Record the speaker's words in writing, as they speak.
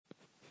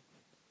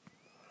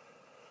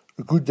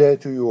A good day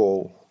to you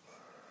all.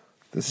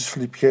 This is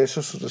Philippe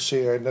Geesers of the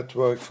CI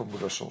Network from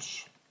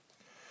Brussels.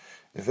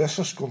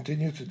 Investors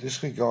continue to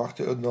disregard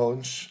the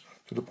unknowns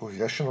to the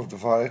progression of the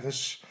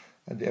virus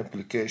and the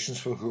implications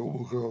for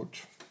global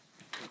growth.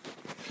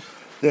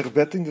 They are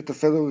betting that the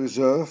Federal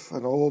Reserve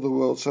and all of the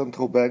world's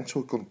central banks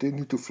will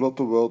continue to flood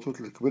the world with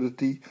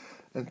liquidity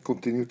and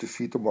continue to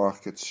feed the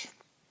markets.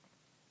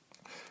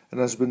 And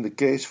as has been the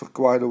case for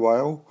quite a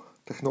while,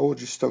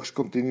 technology stocks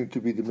continue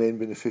to be the main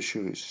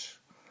beneficiaries.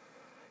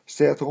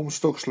 Stay-at-home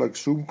stocks like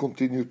Zoom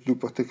continue to do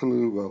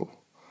particularly well,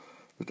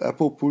 with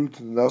Apple pulled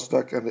the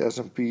Nasdaq and the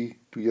S&P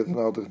to yet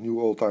another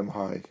new all-time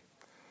high.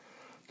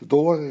 The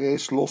dollar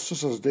erased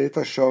losses as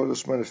data showed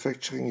us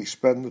manufacturing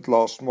expanded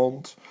last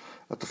month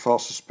at the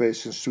fastest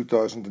pace since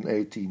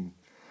 2018.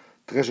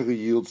 Treasury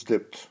yields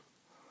dipped.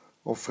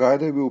 On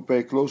Friday we will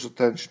pay close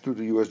attention to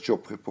the US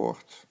job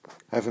report.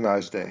 Have a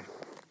nice day.